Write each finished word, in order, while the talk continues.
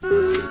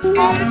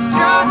It's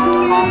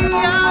driving me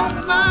out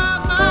of my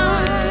mind.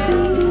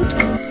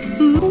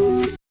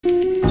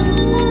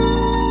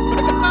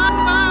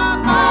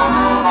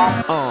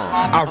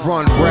 I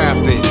run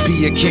rapid,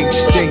 be a king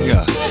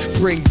stinger.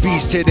 Bring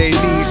beasts to their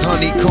knees,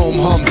 honeycomb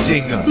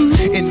humdinger.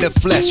 In the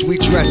flesh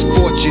we dress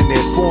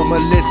fortunate,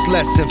 formalist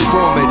less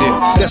informative.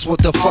 That's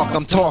what the fuck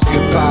I'm talking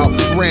about.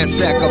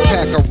 Ransack a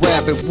pack of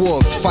rabid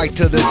wolves, fight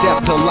to the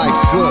death till life's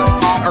good.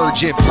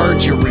 Urgent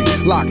perjury,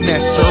 Loch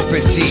Ness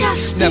serpentine.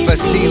 Never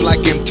seen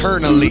like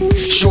internally,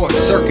 short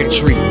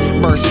circuitry.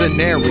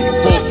 Mercenary,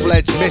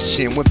 full-fledged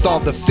mission with all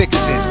the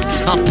fixins.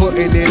 I'm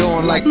putting it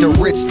on like the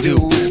rich do.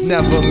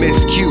 Never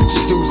miss cue,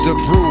 stews are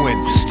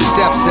brewing.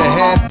 Steps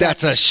ahead,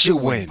 that's a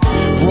shoo-in.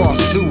 Raw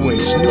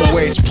sewage, new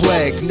age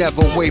plague.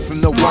 Never wave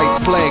from the white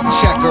flag,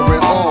 checker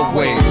it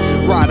always.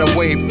 Ride a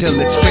wave till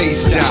it's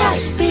phased out.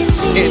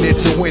 In it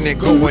to win it,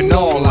 going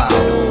all out.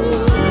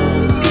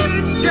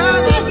 It's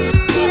driving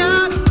me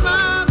out of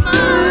my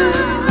mind.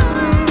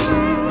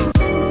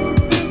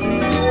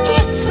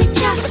 If we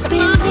just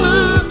believe.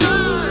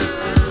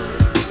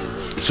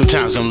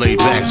 Sometimes I'm laid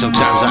back,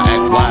 sometimes I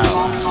act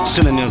wild.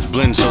 Synonyms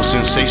blend so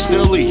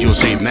sensationally. You'll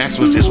say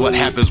Maximus is what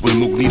happens when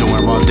Mook Nito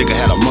and Raw Digger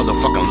had a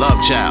motherfucking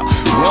love child.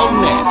 Well,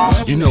 now,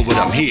 you know what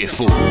I'm here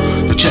for.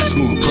 The chess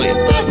move player,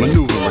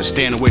 maneuvering,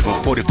 stand away from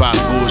 45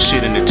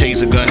 bullshit and the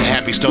taser gun,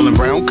 happy stolen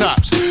brown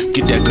cops.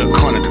 Get that good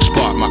carnatic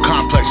spark, my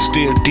complex is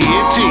still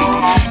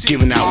Deity.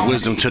 Giving out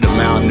wisdom to the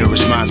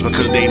malnourished minds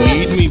because they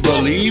need me,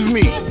 believe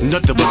me.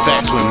 Nothing but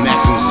facts when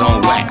Maximus is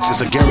on wax.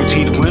 It's a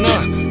guaranteed winner.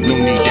 No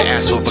need to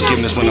ask for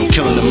forgiveness when I'm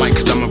killing the mic,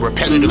 cause I'm a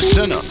repetitive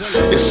sinner.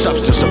 It's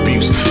substance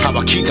abuse, how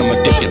I keep them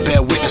addicted.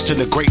 Bear witness to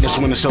the greatness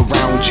when it's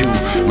around you.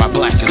 My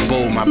black is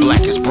bold, my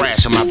black is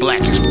brash, and my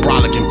black is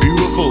brolic and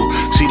beautiful.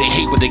 See, they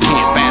hate what they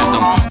can't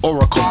fathom.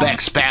 Oracle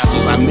back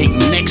spasms, I make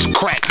necks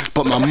crack,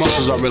 but my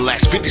muscles are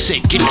relaxed. 50 say,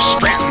 get your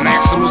strap,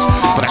 Maximus.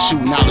 But I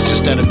shoot knowledge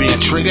instead of being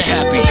trigger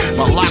happy.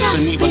 My locks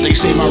are neat, but they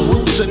say my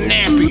roots are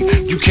nappy.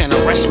 You can't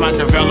arrest my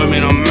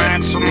development, I'm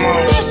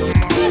Maximus.